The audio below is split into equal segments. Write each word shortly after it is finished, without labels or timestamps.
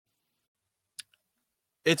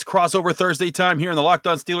It's crossover Thursday time here in the Locked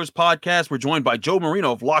On Steelers podcast. We're joined by Joe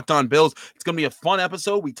Marino of Locked On Bills. It's going to be a fun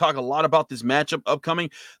episode. We talk a lot about this matchup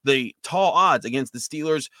upcoming, the tall odds against the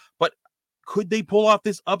Steelers, but could they pull off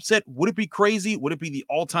this upset? Would it be crazy? Would it be the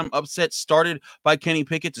all-time upset started by Kenny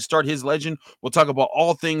Pickett to start his legend? We'll talk about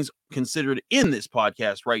all things considered in this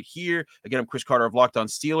podcast right here. Again, I'm Chris Carter of Locked On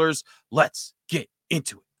Steelers. Let's get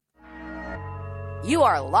into it. You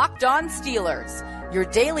are Locked On Steelers, your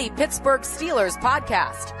daily Pittsburgh Steelers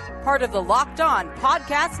podcast, part of the Locked On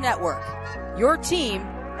Podcast Network, your team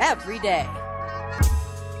every day.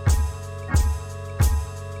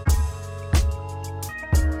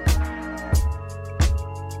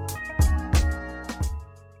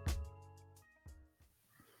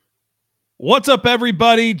 What's up,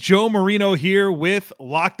 everybody? Joe Marino here with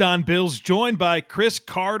Locked On Bills, joined by Chris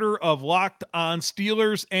Carter of Locked On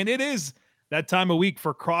Steelers, and it is that time of week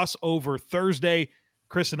for Crossover Thursday.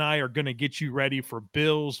 Chris and I are going to get you ready for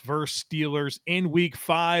Bills versus Steelers in Week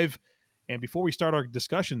 5. And before we start our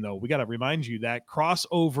discussion, though, we got to remind you that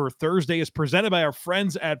Crossover Thursday is presented by our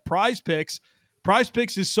friends at Prize Picks. Prize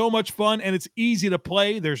Picks is so much fun, and it's easy to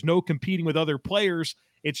play. There's no competing with other players.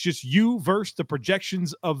 It's just you versus the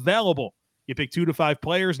projections available. You pick 2 to 5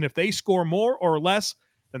 players, and if they score more or less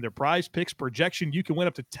than their Prize Picks projection, you can win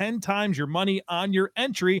up to 10 times your money on your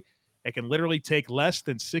entry. It can literally take less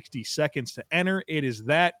than 60 seconds to enter. It is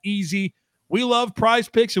that easy. We love Prize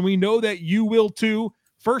Picks, and we know that you will too.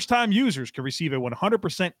 First-time users can receive a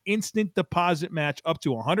 100% instant deposit match up to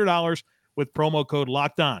 $100 with promo code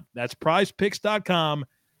LOCKEDON. That's prizepicks.com,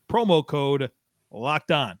 promo code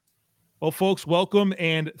LOCKEDON. Well, folks, welcome,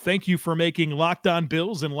 and thank you for making Locked On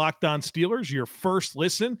Bills and Locked On Steelers your first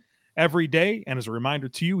listen every day. And as a reminder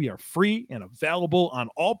to you, we are free and available on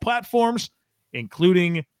all platforms,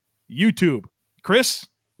 including YouTube. Chris,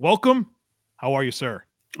 welcome. How are you, sir?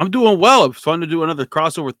 I'm doing well. It's fun to do another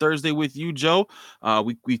Crossover Thursday with you, Joe.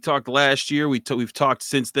 We talked last year. We've talked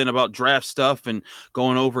since then about draft stuff and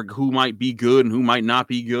going over who might be good and who might not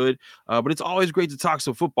be good. But it's always great to talk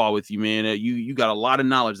some football with you, man. You got a lot of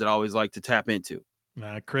knowledge that I always like to tap into.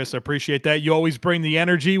 Chris, I appreciate that. You always bring the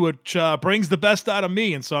energy, which brings the best out of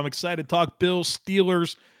me. And so I'm excited to talk Bills,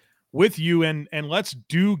 Steelers with you. And let's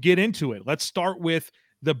get into it. Let's start with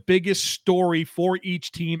the biggest story for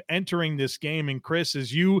each team entering this game. And Chris,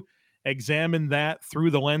 as you examine that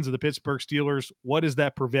through the lens of the Pittsburgh Steelers, what is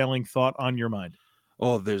that prevailing thought on your mind?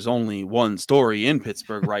 Oh, there's only one story in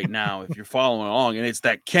Pittsburgh right now, if you're following along, and it's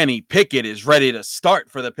that Kenny Pickett is ready to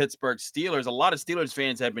start for the Pittsburgh Steelers. A lot of Steelers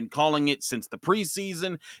fans have been calling it since the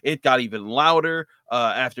preseason. It got even louder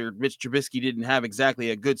after Mitch Trubisky didn't have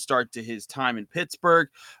exactly a good start to his time in Pittsburgh.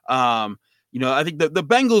 I think the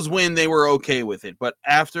Bengals win, they were okay with it. But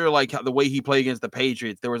after, like, the way he played against the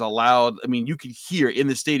Patriots, there was a loud, you could hear in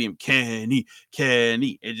the stadium, Kenny.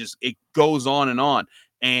 It goes on and on.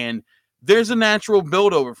 And there's a natural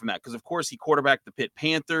build over from that because, of course, he quarterbacked the Pitt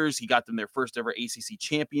Panthers. He got them their first ever ACC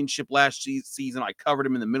championship last season. I covered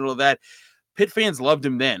him in the middle of that. Pitt fans loved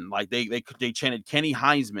him then. Like they chanted Kenny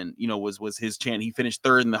Heisman, was his chant. He finished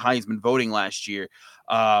third in the Heisman voting last year.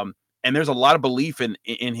 And there's a lot of belief in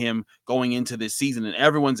him going into this season, and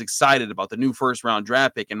everyone's excited about the new first-round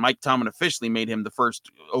draft pick. And Mike Tomlin officially made him the first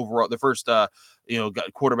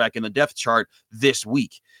quarterback in the depth chart this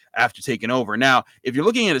week after taking over. Now, if you're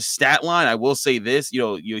looking at his stat line, I will say this: he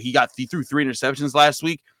threw 3 interceptions last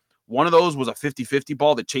week. One of those was a 50-50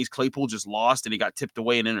 ball that Chase Claypool just lost, and he got tipped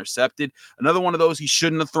away and intercepted. Another one of those he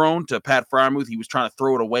shouldn't have thrown to Pat Freiermuth. He was trying to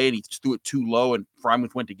throw it away, and he threw it too low, and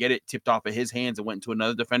Freiermuth went to get it, tipped off of his hands, and went into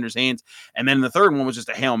another defender's hands. And then the third one was just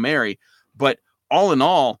a Hail Mary. But all in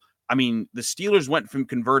all, the Steelers went from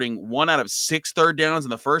converting 1 out of 6 third downs in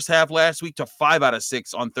the first half last week to 5 out of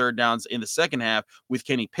 6 on third downs in the second half with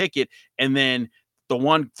Kenny Pickett. And then the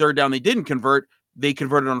 1 third down they didn't convert, they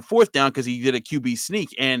converted on 4th down because he did a QB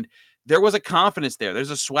sneak. And there was a confidence there. There's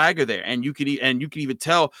a swagger there. And you could even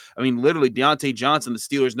tell, literally Deontay Johnson, the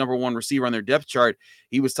Steelers' number 1 receiver on their depth chart,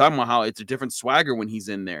 he was talking about how it's a different swagger when he's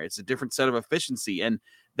in there. It's a different set of efficiency. And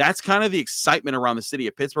that's kind of the excitement around the city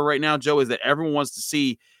of Pittsburgh right now, Joe, is that everyone wants to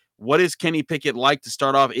see, what is Kenny Pickett like to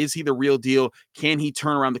start off? Is he the real deal? Can he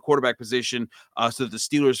turn around the quarterback position so that the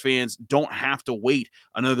Steelers fans don't have to wait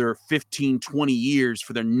another 15, 20 years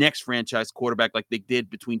for their next franchise quarterback like they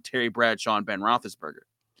did between Terry Bradshaw and Ben Roethlisberger?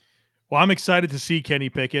 Well, I'm excited to see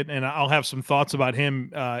Kenny Pickett, and I'll have some thoughts about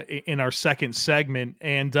him in our second segment.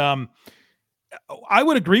 And I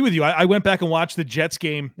would agree with you. I went back and watched the Jets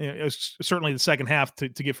game. It was certainly the second half to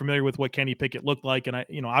get familiar with what Kenny Pickett looked like. And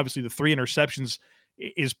obviously the 3 interceptions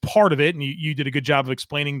is part of it. And you did a good job of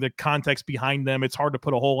explaining the context behind them. It's hard to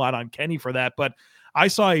put a whole lot on Kenny for that, but I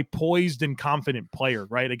saw a poised and confident player,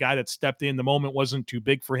 right? A guy that stepped in. The moment wasn't too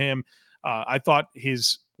big for him. I thought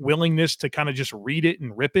his willingness to kind of just read it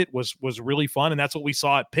and rip it was really fun. And that's what we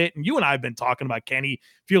saw at Pitt. And you and I have been talking about Kenny.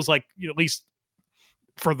 Feels like, at least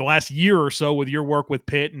for the last year or so with your work with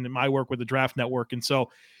Pitt and my work with the Draft Network. And so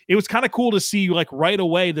it was kind of cool to see, like, right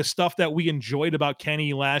away, the stuff that we enjoyed about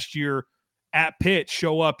Kenny last year at Pitt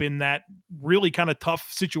show up in that really kind of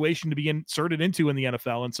tough situation to be inserted into in the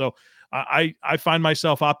NFL. And so I find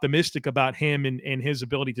myself optimistic about him and his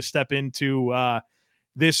ability to step into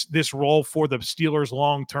this role for the Steelers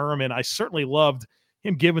long term. And I certainly loved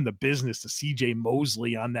him giving the business to CJ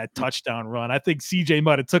Mosley on that touchdown run. I think CJ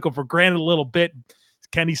might have took him for granted a little bit.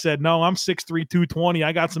 Kenny said, no, I'm 6'3", 220.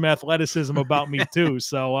 I got some athleticism about me too.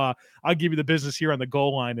 So I'll give you the business here on the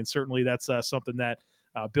goal line. And certainly that's something that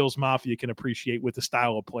Bills Mafia can appreciate with the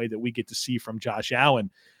style of play that we get to see from Josh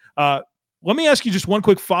Allen. Let me ask you just one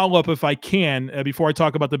quick follow-up, if I can, before I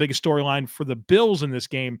talk about the biggest storyline for the Bills in this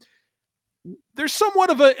game. There's somewhat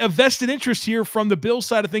of a vested interest here from the Bills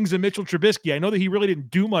side of things in Mitchell Trubisky. I know that he really didn't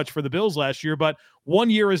do much for the Bills last year, but 1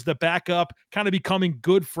 year as the backup, kind of becoming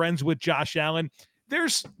good friends with Josh Allen.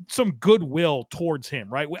 There's some goodwill towards him,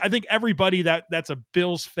 right? I think everybody that's a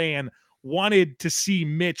Bills fan wanted to see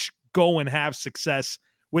Mitch go and have success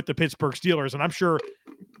with the Pittsburgh Steelers. And I'm sure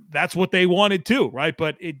that's what they wanted too, right?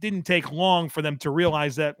 But it didn't take long for them to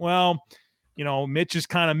realize that, well, Mitch is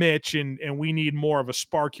kind of Mitch, and we need more of a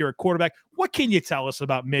spark here at quarterback. What can you tell us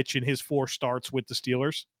about Mitch and his 4 starts with the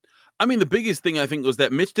Steelers? I mean, the biggest thing I think was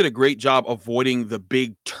that Mitch did a great job avoiding the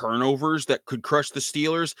big turnovers that could crush the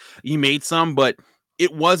Steelers. He made some, but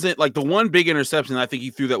it wasn't like the one big interception I think he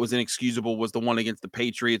threw that was inexcusable was the one against the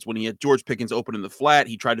Patriots when he had George Pickens open in the flat.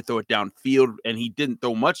 He tried to throw it downfield, and he didn't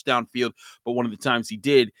throw much downfield, but one of the times he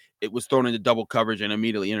did, it was thrown into double coverage and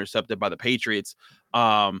immediately intercepted by the Patriots.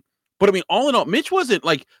 But I mean, all in all, Mitch wasn't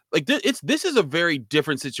like this is a very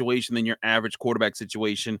different situation than your average quarterback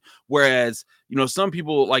situation. Whereas, some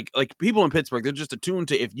people like people in Pittsburgh, they're just attuned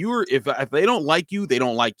to if they don't like you, they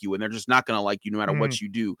don't like you, and they're just not going to like you no matter what you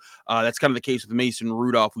do. That's kind of the case with Mason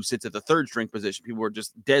Rudolph, who sits at the 3rd string position. People were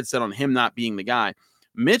just dead set on him not being the guy.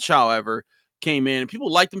 Mitch, however, came in and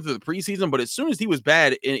people liked him through the preseason, but as soon as he was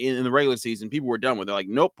bad in the regular season, people were done with it. They're like,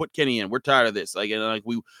 nope, put Kenny in. We're tired of this.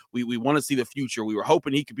 We want to see the future. We were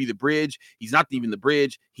hoping he could be the bridge. He's not even the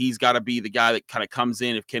bridge. He's got to be the guy that kind of comes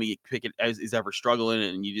in if Kenny Pickett is ever struggling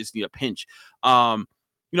and you just need a pinch.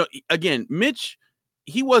 Again, Mitch,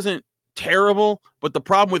 he wasn't terrible, but the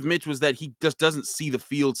problem with Mitch was that he just doesn't see the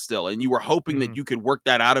field still, and you were hoping that you could work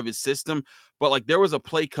that out of his system. But there was a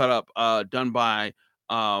play cut up done by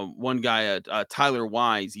one guy, Tyler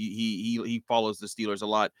Wise. He follows the Steelers a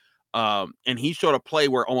lot, and he showed a play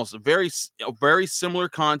where almost very similar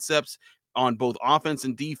concepts on both offense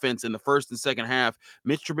and defense in the first and second half.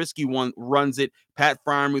 Mitch Trubisky runs it. Pat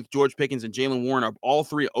Freiermuth, George Pickens, and Jalen Warren are all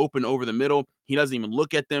 3 open over the middle. He doesn't even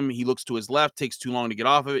look at them. He looks to his left, takes too long to get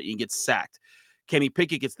off of it, and gets sacked. Kenny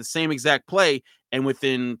Pickett gets the same exact play, and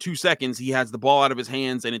within 2 seconds, he has the ball out of his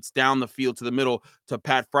hands, and it's down the field to the middle to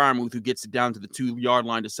Pat Freiermuth, who gets it down to the 2-yard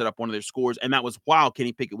line to set up one of their scores. And that was while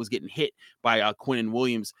Kenny Pickett was getting hit by Quinnen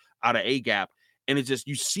Williams out of A-gap. And it's just,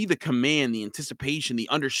 you see the command, the anticipation, the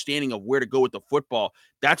understanding of where to go with the football.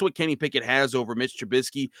 That's what Kenny Pickett has over Mitch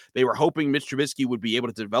Trubisky. They were hoping Mitch Trubisky would be able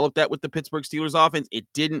to develop that with the Pittsburgh Steelers offense. It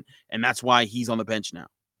didn't, and that's why he's on the bench now.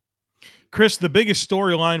 Chris, the biggest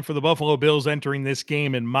storyline for the Buffalo Bills entering this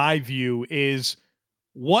game, in my view, is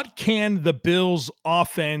what can the Bills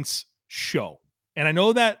offense show? And I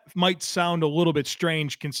know that might sound a little bit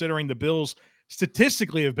strange considering the Bills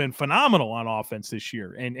statistically have been phenomenal on offense this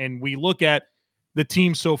year. And we look at the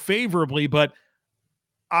team so favorably, but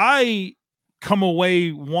I come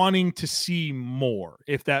away wanting to see more,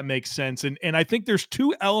 if that makes sense. And I think there's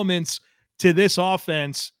 2 elements to this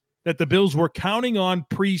offense that the Bills were counting on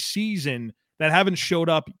preseason that haven't showed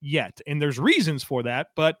up yet. And there's reasons for that,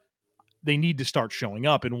 but they need to start showing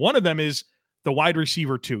up. And one of them is the wide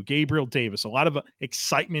receiver 2, Gabriel Davis. A lot of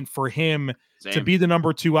excitement for him to be the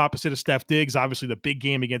number 2 opposite of Steph Diggs. Obviously the big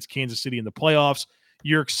game against Kansas City in the playoffs.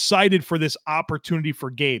 You're excited for this opportunity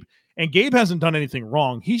for Gabe. And Gabe hasn't done anything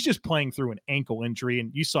wrong. He's just playing through an ankle injury. And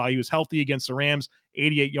you saw he was healthy against the Rams,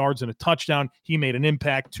 88 yards and a touchdown. He made an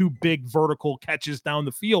impact, 2 big vertical catches down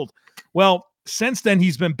the field. Well, since then,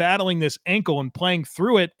 he's been battling this ankle and playing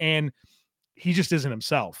through it, and he just isn't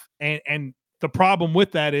himself. And the problem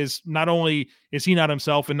with that is not only is he not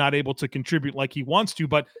himself and not able to contribute like he wants to,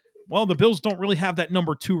 but well, the Bills don't really have that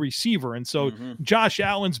number 2 receiver. And so Josh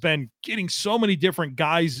Allen's been getting so many different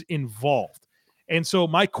guys involved. And so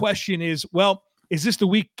my question is, well, Is this the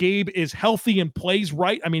week Gabe is healthy and plays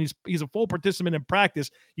right? I mean, he's a full participant in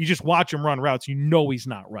practice. You just watch him run routes. You know he's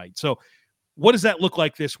not right. So what does that look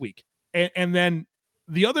like this week? And then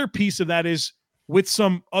the other piece of that is with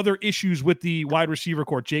some other issues with the wide receiver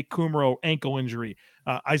court, Jake Kumro, ankle injury,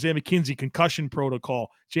 Isaiah McKenzie, concussion protocol,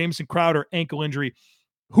 Jamison Crowder, ankle injury.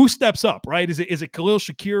 Who steps up, right? Is it Khalil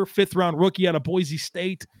Shakir, 5th-round rookie out of Boise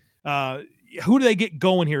State? Who do they get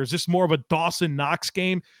going here? Is this more of a Dawson Knox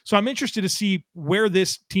game? So I'm interested to see where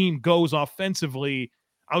this team goes offensively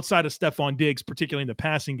outside of Stephon Diggs, particularly in the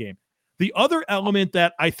passing game. The other element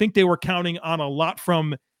that I think they were counting on a lot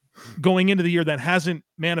from going into the year that hasn't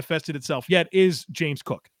manifested itself yet is James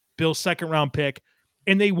Cook, Bill's 2nd-round pick.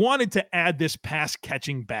 And they wanted to add this pass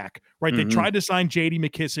catching back, right? They tried to sign J.D.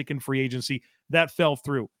 McKissick in free agency. That fell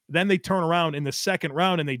through. Then they turn around in the 2nd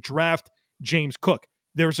round and they draft James Cook.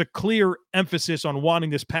 There's a clear emphasis on wanting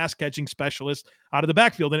this pass catching specialist out of the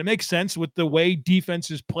backfield. And it makes sense with the way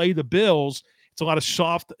defenses play the Bills. It's a lot of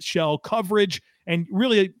soft shell coverage and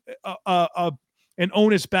really an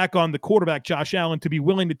onus back on the quarterback, Josh Allen, to be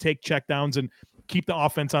willing to take checkdowns and keep the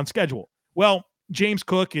offense on schedule. Well, James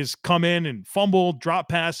Cook has come in and fumbled, drop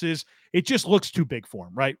passes. It just looks too big for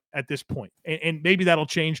him, right, at this point. And maybe that'll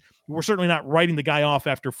change. We're certainly not writing the guy off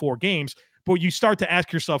after 4 games, but you start to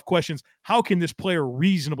ask yourself questions. How can this player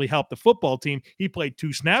reasonably help the football team? He played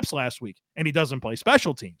 2 snaps last week, and he doesn't play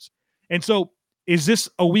special teams. And so is this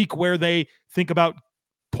a week where they think about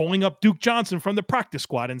pulling up Duke Johnson from the practice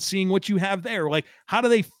squad and seeing what you have there? Like, how do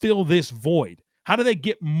they fill this void? How do they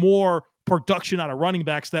get more production out of running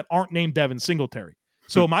backs that aren't named Devin Singletary?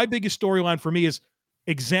 So my biggest storyline for me is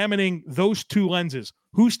examining those 2 lenses.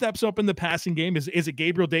 Who steps up in the passing game? Is it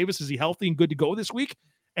Gabriel Davis? Is he healthy and good to go this week?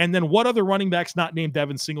 And then what other running backs not named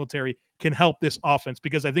Devin Singletary can help this offense?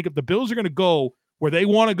 Because I think if the Bills are going to go where they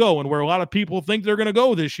want to go and where a lot of people think they're going to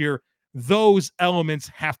go this year, those elements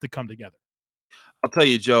have to come together. I'll tell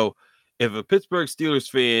you, Joe, if a Pittsburgh Steelers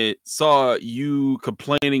fan saw you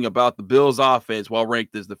complaining about the Bills offense while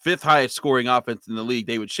ranked as the 5th highest scoring offense in the league,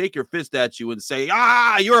 they would shake your fist at you and say,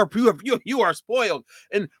 you are spoiled,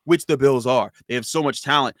 and which the Bills are. They have so much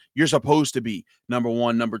talent. You're supposed to be number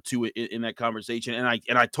 1, number 2 in that conversation. And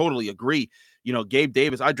I totally agree. You know, Gabe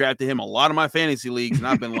Davis, I drafted him a lot of my fantasy leagues, and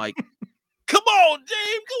I've been like, come on,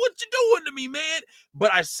 James, what you doing to me, man?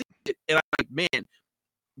 But I see it, and I'm like, man,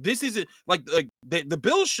 this isn't like the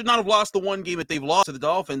Bills should not have lost the one game that they've lost to the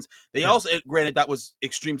Dolphins. They also, granted, that was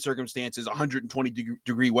extreme circumstances,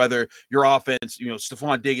 120-degree weather, your offense, you know,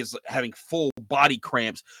 Stephon Diggs is having full body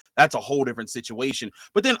cramps. That's a whole different situation.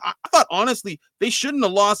 But then I thought, honestly, they shouldn't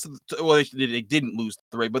have lost. They didn't lose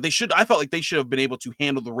the Ravens, but I felt like they should have been able to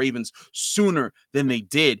handle the Ravens sooner than they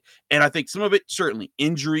did. And I think some of it, certainly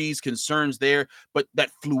injuries, concerns there, but that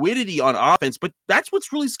fluidity on offense. But that's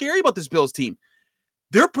what's really scary about this Bills team.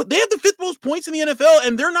 They have the 5th most points in the NFL,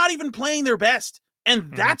 and they're not even playing their best.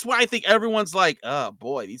 And that's why I think everyone's like, oh,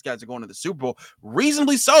 boy, these guys are going to the Super Bowl.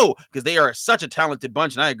 Reasonably so, because they are such a talented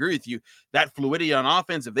bunch. And I agree with you. That fluidity on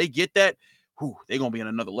offense, if they get that, they're going to be on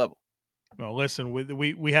another level. Well, listen,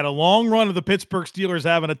 we had a long run of the Pittsburgh Steelers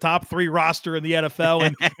having a top 3 roster in the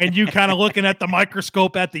NFL, and you kind of looking at the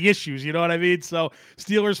microscope at the issues, you know what I mean? So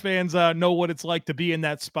Steelers fans know what it's like to be in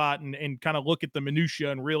that spot and kind of look at the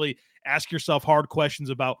minutia and really ask yourself hard questions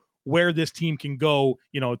about where this team can go,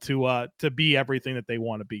 you know, to be everything that they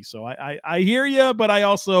want to be. So I hear you, but I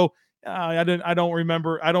also I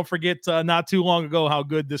don't forget not too long ago how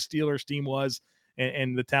good this Steelers team was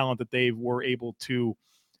and the talent that they were able to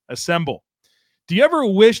assemble. Do you ever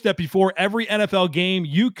wish that before every NFL game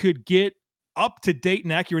you could get up-to-date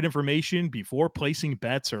and accurate information before placing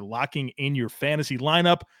bets or locking in your fantasy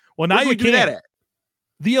lineup? Well, now you can. At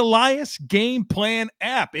the Elias Game Plan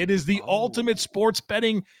app. It is the ultimate sports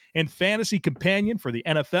betting and fantasy companion for the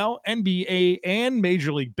NFL, NBA, and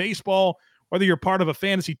Major League Baseball. Whether you're part of a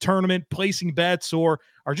fantasy tournament, placing bets, or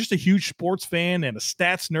are just a huge sports fan and a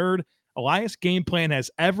stats nerd, Elias Game Plan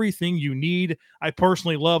has everything you need. I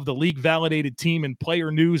personally love the league-validated team and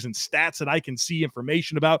player news and stats that I can see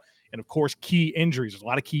information about. And, of course, key injuries. There's a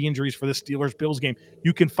lot of key injuries for the Steelers-Bills game.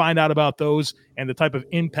 You can find out about those and the type of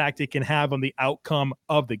impact it can have on the outcome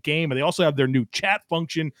of the game. And they also have their new chat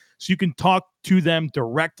function, so you can talk to them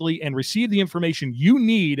directly and receive the information you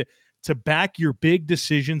need to back your big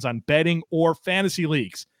decisions on betting or fantasy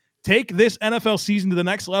leagues. Take this NFL season to the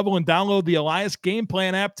next level and download the Elias Game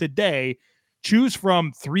Plan app today. Choose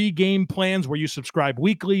from 3 game plans where you subscribe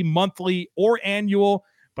weekly, monthly, or annual.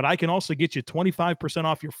 But I can also get you 25%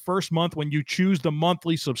 off your first month when you choose the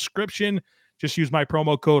monthly subscription. Just use my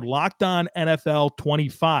promo code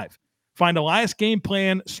LOCKEDONNFL25. Find Elias Game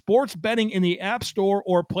Plan sports betting in the App Store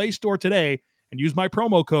or Play Store today and use my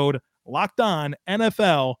promo code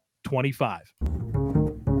LOCKEDONNFL25.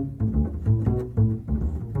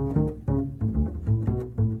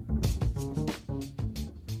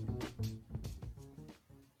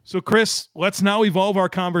 So, Chris, let's now evolve our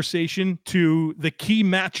conversation to the key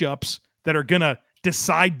matchups that are going to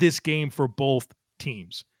decide this game for both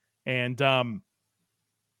teams. And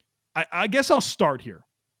I guess I'll start here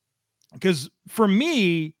because for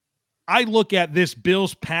me, I look at this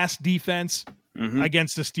Bills pass defense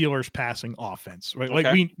against the Steelers passing offense, right? Okay.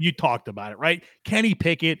 Like you talked about it, right? Kenny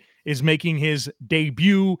Pickett is making his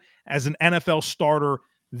debut as an NFL starter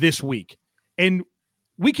this week. And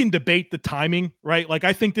we can debate the timing, right? Like,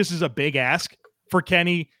 I think this is a big ask for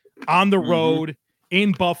Kenny on the road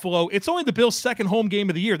in Buffalo. It's only the Bills' second home game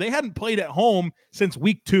of the year. They hadn't played at home since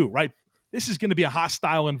week 2, right? This is going to be a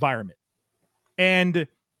hostile environment. And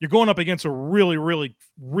you're going up against a really, really,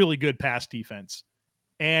 really good pass defense.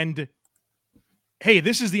 And hey,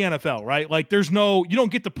 this is the NFL, right? Like, you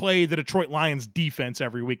don't get to play the Detroit Lions defense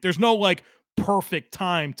every week. There's no like perfect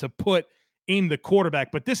time to put in the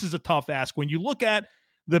quarterback, but this is a tough ask. When you look at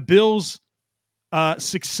the Bills'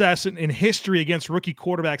 success in history against rookie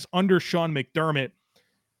quarterbacks under Sean McDermott,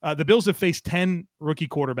 the Bills have faced 10 rookie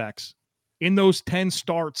quarterbacks. In those 10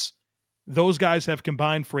 starts, those guys have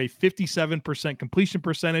combined for a 57% completion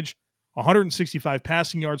percentage, 165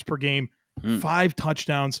 passing yards per game, 5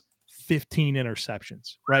 touchdowns, 15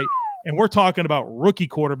 interceptions, right? And we're talking about rookie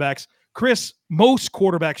quarterbacks. Chris, most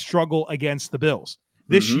quarterbacks struggle against the Bills.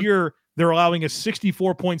 This year, they're allowing a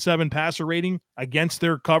 64.7 passer rating against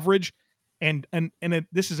their coverage. And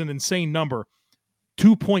this is an insane number,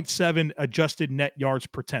 2.7 adjusted net yards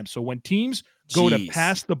per attempt. So when teams go to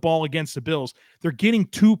pass the ball against the Bills, they're getting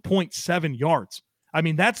 2.7 yards. I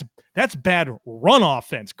mean, that's bad run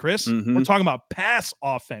offense, Chris. We're talking about pass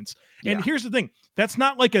offense. And here's the thing. That's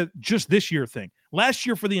not like a just this year thing. Last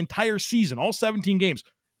year for the entire season, all 17 games,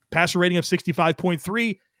 passer rating of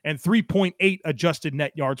 65.3 and 3.8 adjusted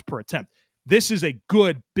net yards per attempt. This is a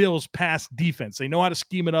good Bills pass defense. They know how to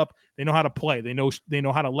scheme it up. They know how to play. They know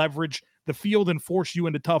how to leverage the field and force you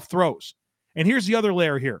into tough throws. And here's the other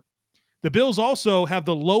layer here. The Bills also have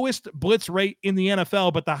the lowest blitz rate in the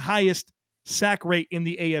NFL, but the highest sack rate in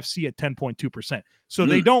the AFC at 10.2%. So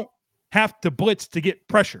they don't have to blitz to get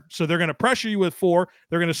pressure. So they're going to pressure you with 4.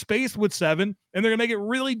 They're going to space with 7, and they're going to make it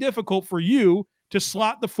really difficult for you to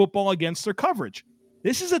slot the football against their coverage.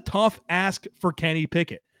 This is a tough ask for Kenny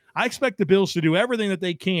Pickett. I expect the Bills to do everything that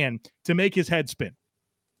they can to make his head spin.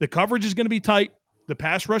 The coverage is going to be tight. The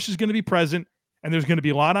pass rush is going to be present. And there's going to be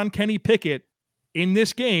a lot on Kenny Pickett in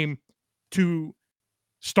this game to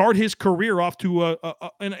start his career off to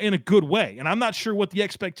in a good way. And I'm not sure what the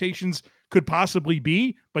expectations could possibly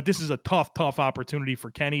be, but this is a tough opportunity for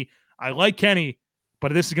Kenny. I like Kenny,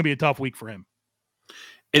 but this is going to be a tough week for him.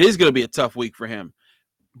 It is going to be a tough week for him.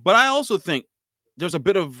 But I also think there's a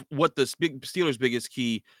bit of what the Steelers' biggest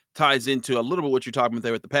key ties into a little bit what you're talking about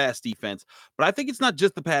there with the pass defense. But I think it's not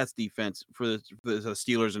just the pass defense for the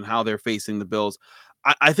Steelers and how they're facing the Bills.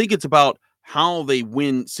 I think it's about how they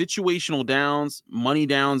win situational downs, money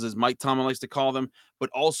downs, as Mike Tomlin likes to call them, but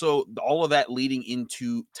also all of that leading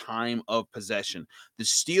into time of possession. The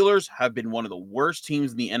Steelers have been one of the worst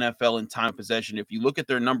teams in the NFL in time of possession. If you look at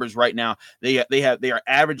their numbers right now, they are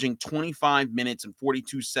averaging 25 minutes and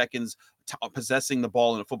 42 seconds possessing the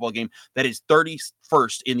ball in a football game. That is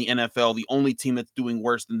 31st in the NFL. The only team that's doing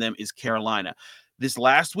worse than them is Carolina. This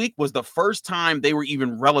last week was the first time they were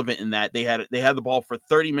even relevant in that. They had the ball for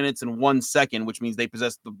 30 minutes and 1 second, which means they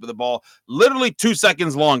possessed the ball literally 2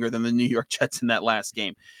 seconds longer than the New York Jets in that last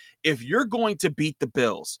game. If you're going to beat the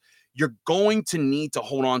Bills, you're going to need to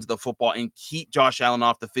hold on to the football and keep Josh Allen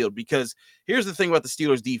off the field, because here's the thing about the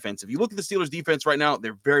Steelers defense. If you look at the Steelers defense right now,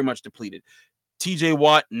 they're very much depleted. TJ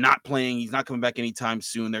Watt not playing. He's not coming back anytime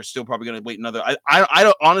soon. They're still probably going to wait another.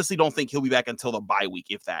 I honestly don't think he'll be back until the bye week,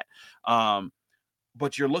 if that.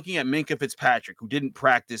 But you're looking at Minkah Fitzpatrick, who didn't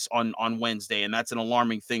practice on Wednesday, and that's an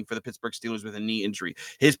alarming thing for the Pittsburgh Steelers with a knee injury.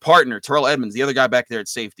 His partner, Terrell Edmonds, the other guy back there at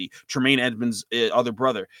safety, Tremaine Edmonds' other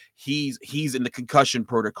brother, he's in the concussion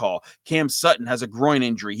protocol. Cam Sutton has a groin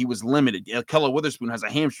injury. He was limited. Kella Witherspoon has a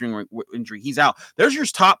hamstring injury. He's out. There's your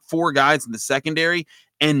top 4 guys in the secondary,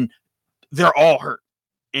 and they're all hurt.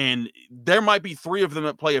 And there might be 3 of them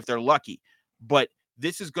at play if they're lucky. But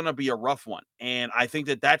this is going to be a rough one. And I think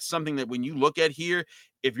that that's something that when you look at here,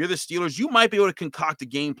 if you're the Steelers, you might be able to concoct a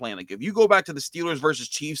game plan. Like if you go back to the Steelers versus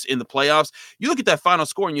Chiefs in the playoffs, you look at that final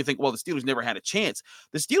score and you think, well, the Steelers never had a chance.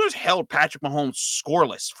 The Steelers held Patrick Mahomes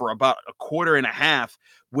scoreless for about a quarter and a half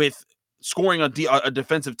with scoring a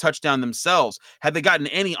defensive touchdown themselves. Had they gotten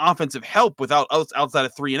any offensive help outside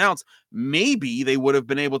of 3 and outs, maybe they would have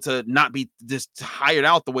been able to not be just hired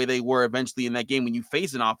out the way they were eventually in that game when you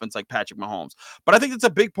face an offense like Patrick Mahomes. But I think it's a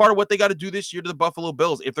big part of what they got to do this year to the Buffalo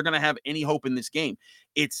Bills if they're going to have any hope in this game.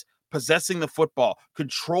 It's possessing the football,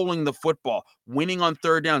 controlling the football, winning on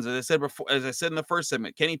third downs. As I said in the first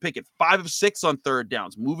segment, Kenny Pickett 5 of 6 on third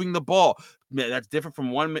downs, moving the ball. That's different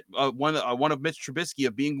from one of Mitch Trubisky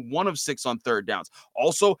of being 1 of 6 on third downs.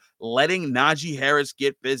 Also, letting Najee Harris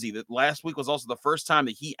get busy. That last week was also the first time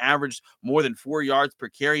that he averaged more than 4 yards per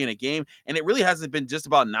carry in a game. And it really hasn't been just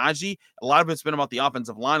about Najee. A lot of it's been about the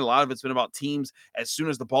offensive line. A lot of it's been about teams. As soon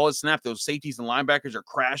as the ball is snapped, those safeties and linebackers are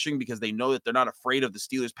crashing because they know that they're not afraid of the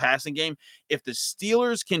Steelers passing game. If the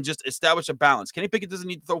Steelers can just establish a balance, Kenny Pickett doesn't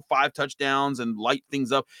need to throw 5 touchdowns and light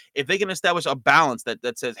things up. If they can establish a balance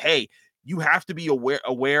that says, hey, you have to be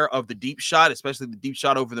aware of the deep shot, especially the deep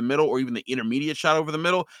shot over the middle or even the intermediate shot over the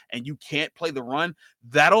middle, and you can't play the run,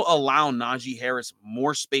 that'll allow Najee Harris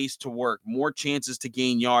more space to work, more chances to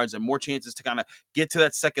gain yards, and more chances to kind of get to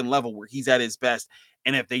that second level where he's at his best.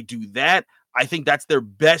 And if they do that, I think that's their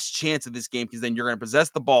best chance of this game, because then you're going to possess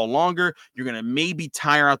the ball longer. You're going to maybe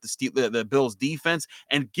tire out the Bills defense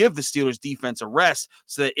and give the Steelers defense a rest,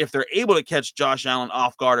 so that if they're able to catch Josh Allen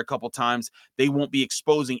off guard a couple times, they won't be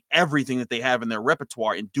exposing everything that they have in their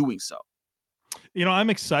repertoire in doing so. I'm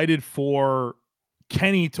excited for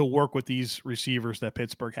Kenny to work with these receivers that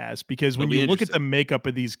Pittsburgh has, because when you look at the makeup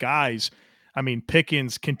of these guys, I mean,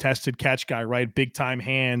 Pickens, contested catch guy, right? Big time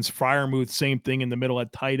hands. Freiermuth, same thing in the middle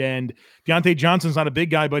at tight end. Deontay Johnson's not a big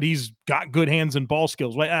guy, but he's got good hands and ball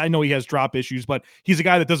skills. I know he has drop issues, but he's a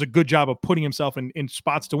guy that does a good job of putting himself in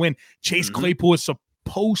spots to win. Chase Claypool is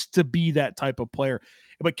supposed to be that type of player.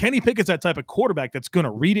 But Kenny Pickett's that type of quarterback that's going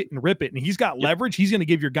to read it and rip it, and he's got leverage. He's going to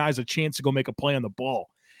give your guys a chance to go make a play on the ball.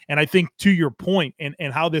 And I think, to your point, and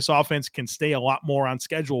how this offense can stay a lot more on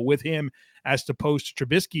schedule with him as opposed to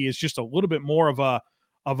Trubisky, is just a little bit more of a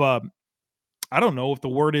I don't know if the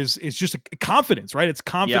word is just a confidence, right? It's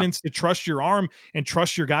confidence to trust your arm and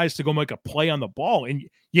trust your guys to go make a play on the ball. And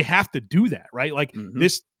you have to do that, right? Like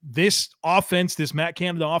this offense, this Matt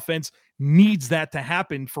Canada offense needs that to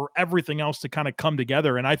happen for everything else to kind of come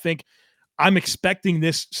together. And I think I'm expecting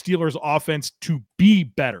this Steelers offense to be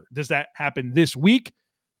better. Does that happen this week?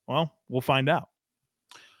 Well, we'll find out.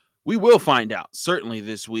 We will find out, certainly,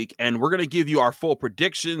 this week, and we're going to give you our full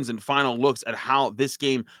predictions and final looks at how this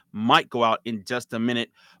game might go out in just a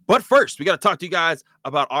minute. But first, we got to talk to you guys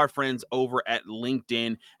about our friends over at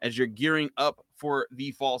LinkedIn as you're gearing up for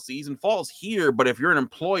the fall season. Fall's here, but if you're an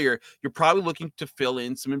employer, you're probably looking to fill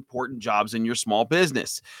in some important jobs in your small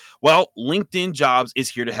business. Well, LinkedIn Jobs is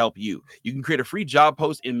here to help you. You can create a free job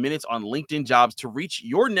post in minutes on LinkedIn Jobs to reach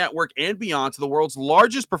your network and beyond to the world's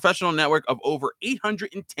largest professional network of over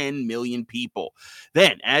 810 million people.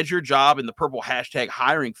 Then add your job in the purple hashtag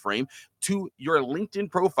hiring frame to your LinkedIn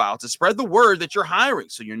profile to spread the word that you're hiring,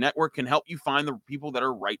 so your network can help you find the people that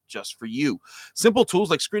are right just for you. Simple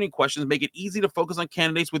tools like screening questions make it easy to focus on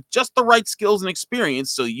candidates with just the right skills and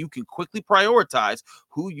experience, so you can quickly prioritize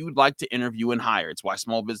who you'd like to interview and hire. It's why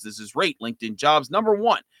small businesses rate LinkedIn Jobs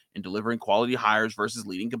 #1 in delivering quality hires versus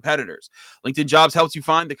leading competitors. LinkedIn Jobs helps you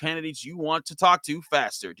find the candidates you want to talk to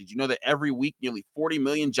faster. Did you know that every week nearly 40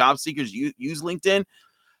 million job seekers use LinkedIn?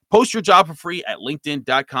 Post your job for free at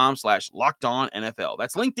linkedin.com/lockedonnfl.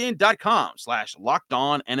 That's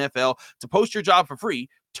linkedin.com/lockedonnfl to post your job for free.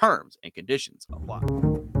 Terms and conditions apply.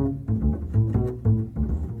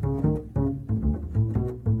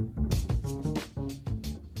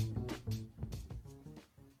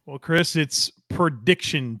 Well, Chris, it's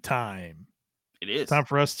prediction time. It is. Time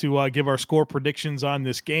for us to give our score predictions on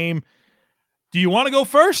this game. Do you want to go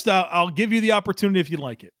first? I'll give you the opportunity if you'd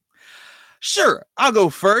like it. Sure, I'll go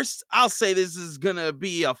first. I'll say this is going to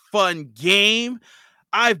be a fun game.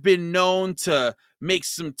 I've been known to make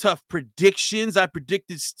some tough predictions. I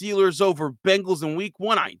predicted Steelers over Bengals in week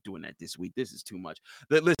 1. I ain't doing that this week. This is too much.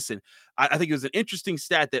 But listen, I think it was an interesting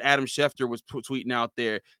stat that Adam Schefter was tweeting out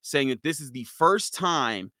there, saying that this is the first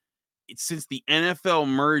time since the NFL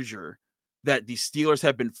merger that the Steelers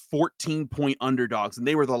have been 14-point underdogs, and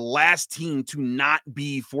they were the last team to not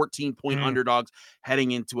be 14-point underdogs heading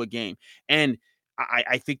into a game. And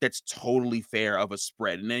I think that's totally fair of a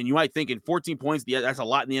spread. And then you might think in 14 points, that's a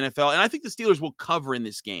lot in the NFL, and I think the Steelers will cover in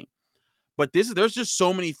this game. But there's just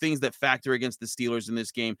so many things that factor against the Steelers in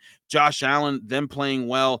this game. Josh Allen, them playing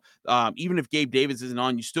well. Even if Gabe Davis isn't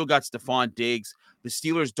on, you still got Stephon Diggs. The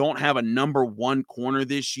Steelers don't have a number one corner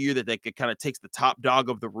this year that kind of takes the top dog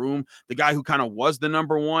of the room. The guy who kind of was the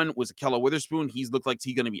number one was Ahkello Witherspoon. He's looked like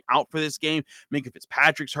he's going to be out for this game. Minkah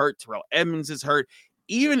Fitzpatrick's hurt. Terrell Edmonds is hurt.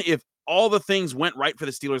 Even if all the things went right for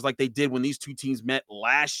the Steelers like they did when these two teams met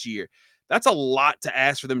last year, that's a lot to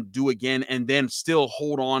ask for them to do again and then still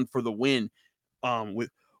hold on for the win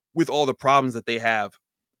with all the problems that they have.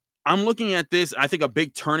 I'm looking at this. I think a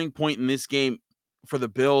big turning point in this game for the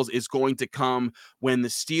Bills is going to come when the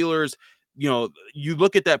Steelers, you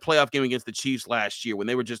look at that playoff game against the Chiefs last year when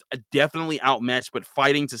they were just definitely outmatched, but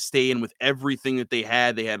fighting to stay in with everything that they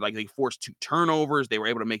had. They forced 2 turnovers. They were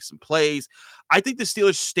able to make some plays. I think the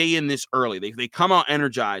Steelers stay in this early. They come out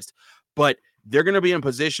energized, but they're going to be in a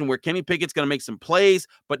position where Kenny Pickett's going to make some plays,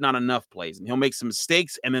 but not enough plays. And he'll make some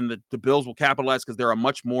mistakes, and then the Bills will capitalize because they're a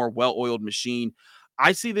much more well-oiled machine.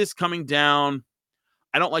 I see this coming down.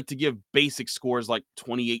 I don't like to give basic scores like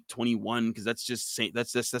 28-21 because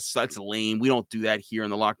that's lame. We don't do that here on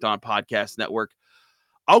the Locked On Podcast Network.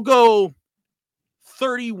 I'll go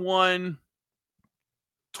 31-26.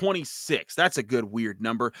 That's a good weird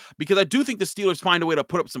number because I do think the Steelers find a way to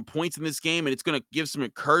put up some points in this game, and it's going to give some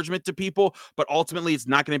encouragement to people, but ultimately it's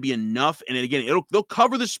not going to be enough. And again, they'll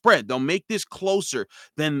cover the spread. They'll make this closer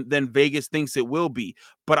than Vegas thinks it will be.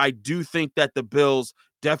 But I do think that the Bills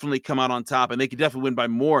definitely come out on top, and they could definitely win by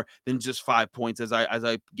more than just 5 points as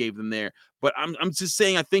I gave them there. But I'm just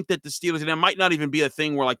saying, I think that the Steelers, and it might not even be a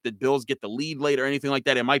thing where like the Bills get the lead late or anything like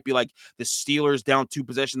that. It might be like the Steelers down 2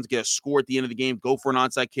 possessions, get a score at the end of the game, go for an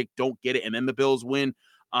onside kick, don't get it, and then the Bills win.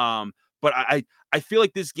 But I feel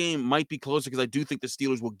like this game might be closer because I do think the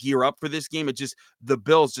Steelers will gear up for this game. It just, the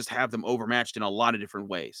Bills just have them overmatched in a lot of different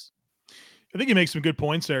ways. I think you make some good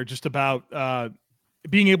points there just about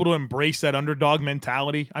being able to embrace that underdog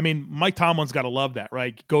mentality. I mean, Mike Tomlin's got to love that,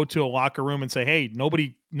 right? Go to a locker room and say, hey,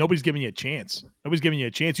 nobody's giving you a chance. Nobody's giving you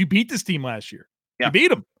a chance. You beat this team last year. Yeah. You beat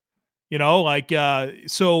them,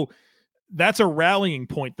 so that's a rallying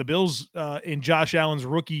point. The Bills in Josh Allen's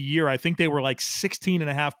rookie year, I think they were like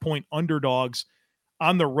 16.5-point underdogs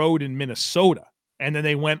on the road in Minnesota. And then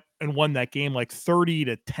they went and won that game like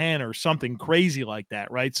 30-10 or something crazy like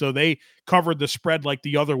that, right? So they covered the spread like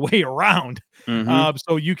the other way around. Mm-hmm.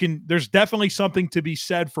 So there's definitely something to be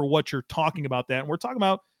said for what you're talking about that. And we're talking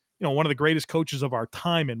about, one of the greatest coaches of our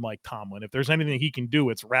time in Mike Tomlin. If there's anything he can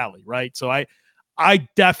do, it's rally, right? So I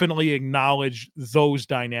definitely acknowledge those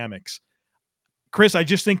dynamics. Chris, I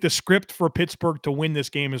just think the script for Pittsburgh to win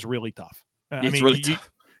this game is really tough. Really tough.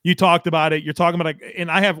 You talked about it. You're talking about it. And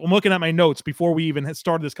I'm looking at my notes before we even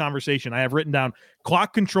started this conversation. I have written down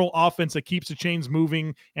clock control offense that keeps the chains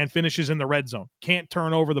moving and finishes in the red zone. Can't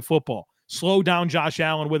turn over the football. Slow down Josh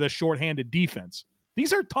Allen with a shorthanded defense.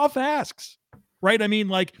 These are tough asks, right? I mean,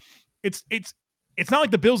 like it's not like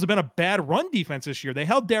the Bills have been a bad run defense this year. They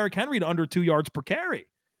held Derrick Henry to under 2 yards per carry.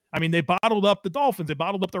 I mean, they bottled up the Dolphins. They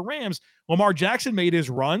bottled up the Rams. Lamar Jackson made his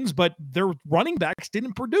runs, but their running backs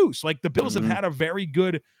didn't produce. Like the Bills have had a very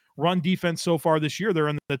good run defense so far this year. They're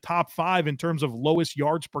in the top 5 in terms of lowest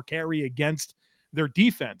yards per carry against their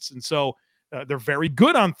defense. And so they're very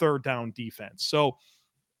good on third down defense. So,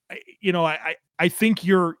 I think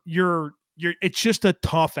it's just a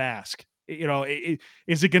tough ask.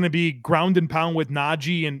 Is it going to be ground and pound with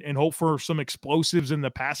Najee and hope for some explosives in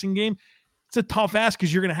the passing game? It's a tough ask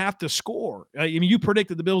because you're going to have to score. I mean, you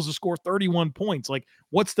predicted the Bills to score 31 points. Like,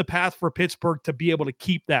 what's the path for Pittsburgh to be able to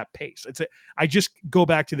keep that pace? I just go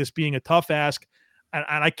back to this being a tough ask, and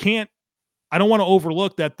I don't want to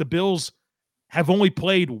overlook that the Bills have only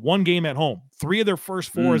played 1 game at home. 3 of their first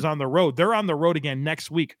 4 is on the road. They're on the road again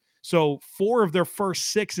next week. So 4 of their first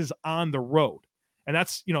 6 is on the road. And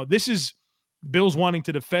that's, this is Bills wanting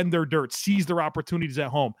to defend their dirt, seize their opportunities at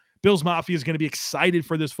home. Bills Mafia is going to be excited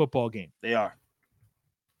for this football game. They are.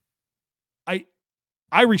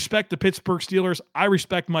 I respect the Pittsburgh Steelers. I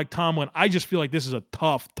respect Mike Tomlin. I just feel like this is a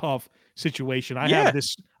tough situation. I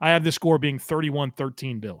have this score being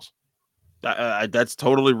 31-13 Bills. That's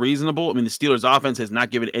totally reasonable. I mean, the Steelers offense has not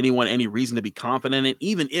given anyone any reason to be confident in.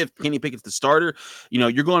 Even if Kenny Pickett's the starter,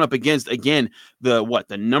 you're going up against, again,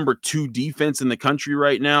 the number 2 defense in the country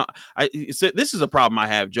right now. This is a problem I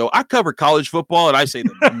have, Joe. I cover college football and I say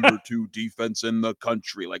the number 2 defense in the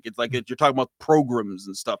country. You're talking about programs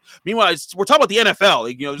and stuff. Meanwhile, we're talking about the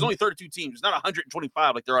NFL. There's only 32 teams. It's not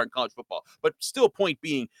 125 like there are in college football. But still, point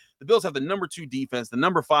being, The Bills have the number 2 defense, the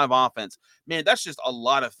number 5 offense. Man, that's just a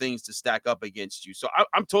lot of things to stack up against you. So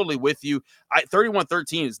I'm totally with you.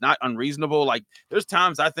 31-13 is not unreasonable. Like, there's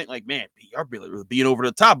times I think, like, man, you're really being over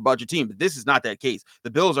the top about your team, but this is not that case.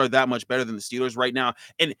 The Bills are that much better than the Steelers right now.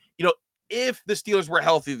 And, if the Steelers were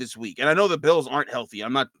healthy this week, and I know the Bills aren't healthy,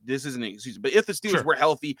 this isn't an excuse, but if the Steelers were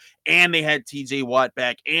healthy and they had TJ Watt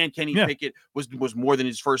back and Kenny Pickett was more than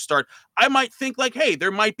his first start, I might think like, hey,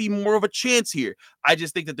 there might be more of a chance here. I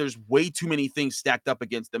just think that there's way too many things stacked up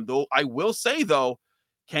against them. Though I will say, though,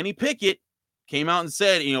 Kenny Pickett came out and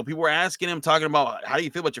said, people were asking him, talking about how do you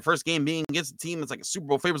feel about your first game being against a team that's like a Super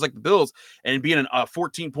Bowl favorites like the Bills and being a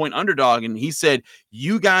 14-point underdog. And he said,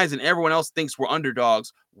 you guys and everyone else thinks we're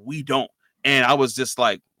underdogs. We don't. And I was just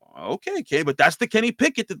like, okay, but that's the Kenny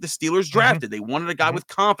Pickett that the Steelers drafted. They wanted a guy with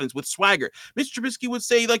confidence, with swagger. Mr. Trubisky would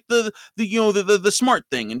say like the smart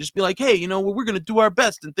thing and just be like, hey, we're going to do our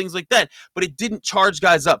best and things like that. But it didn't charge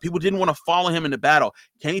guys up. People didn't want to follow him into battle.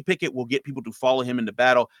 Kenny Pickett will get people to follow him into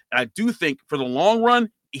battle. And I do think for the long run,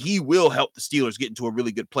 he will help the Steelers get into a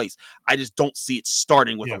really good place. I just don't see it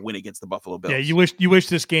starting with a win against the Buffalo Bills. Yeah, you wish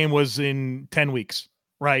this game was in 10 weeks,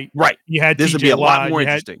 right? Right. You had this would be a lot more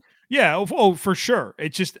interesting. Yeah, for sure.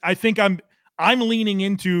 It's just I think I'm leaning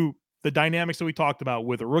into the dynamics that we talked about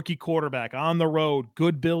with a rookie quarterback on the road,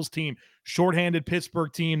 good Bills team, shorthanded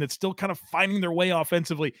Pittsburgh team that's still kind of finding their way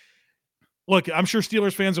offensively. Look, I'm sure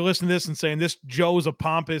Steelers fans are listening to this and saying this Joe's a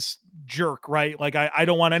pompous jerk, right? Like I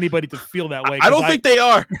don't want anybody to feel that way. I don't think they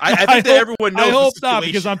are. I think that everyone knows. I hope not,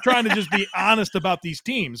 because I'm trying to just be honest about these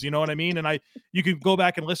teams. You know what I mean? And you can go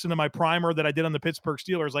back and listen to my primer that I did on the Pittsburgh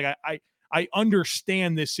Steelers. Like I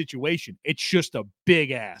understand this situation. It's just a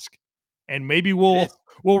big ask. And maybe we'll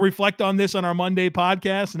reflect on this on our Monday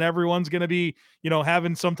podcast, and everyone's going to be,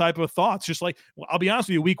 having some type of thoughts. Just like, I'll be honest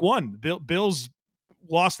with you, week 1, Bills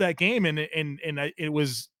lost that game, and it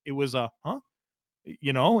was and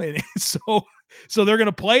so they're going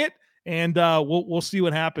to play it, and we'll see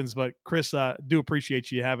what happens. But Chris, do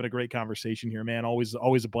appreciate you having a great conversation here, man. Always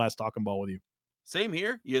a blast talking ball with you. Same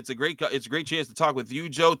here. Yeah, it's a great chance to talk with you,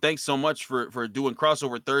 Joe. Thanks so much for doing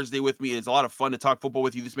Crossover Thursday with me. It's a lot of fun to talk football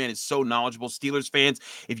with you. This man is so knowledgeable. Steelers fans,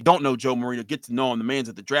 if you don't know Joe Marino, get to know him. The man's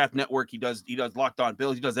at the Draft Network. He does Locked On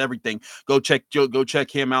Bills. He does everything. Go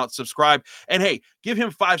check him out. Subscribe, and hey, give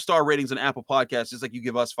him 5-star ratings on Apple Podcasts, just like you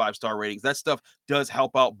give us 5-star ratings. That stuff does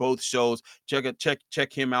help out both shows. Check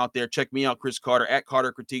him out there. Check me out, Chris Carter at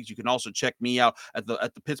Carter Critiques. You can also check me out at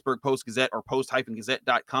the Pittsburgh Post Gazette or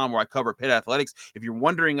post-gazette.com, where I cover Pitt athletics. If you're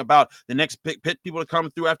wondering about the next Pitt people to come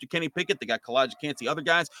through after Kenny Pickett, they got Kalijah Kancey, other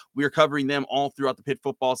guys. We are covering them all throughout the Pitt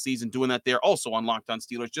football season, doing that there. Also on Locked On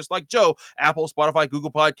Steelers, just like Joe, Apple, Spotify,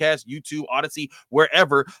 Google Podcasts, YouTube, Odyssey,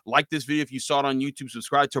 wherever. Like this video if you saw it on YouTube.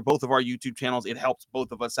 Subscribe to both of our YouTube channels. It helps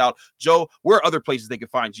both of us out. Joe, where are other places they can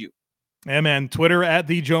find you? Yeah, man. Twitter at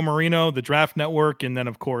the Joe Marino, the Draft Network, and then,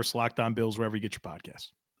 of course, Locked On Bills, wherever you get your podcasts.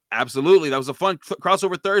 Absolutely. That was a fun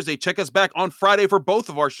Crossover Thursday. Check us back on Friday for both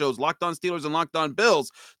of our shows, Locked On Steelers and Locked On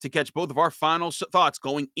Bills, to catch both of our final thoughts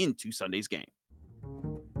going into Sunday's game.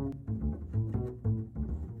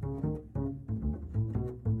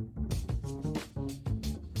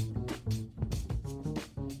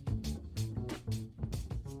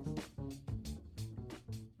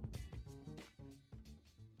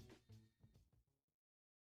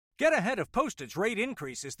 Get ahead of postage rate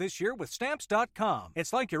increases this year with Stamps.com.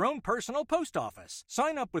 It's like your own personal post office.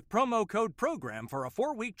 Sign up with promo code PROGRAM for a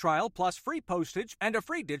 4-week trial plus free postage and a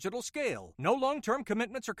free digital scale. No long-term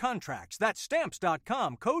commitments or contracts. That's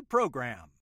Stamps.com, code PROGRAM.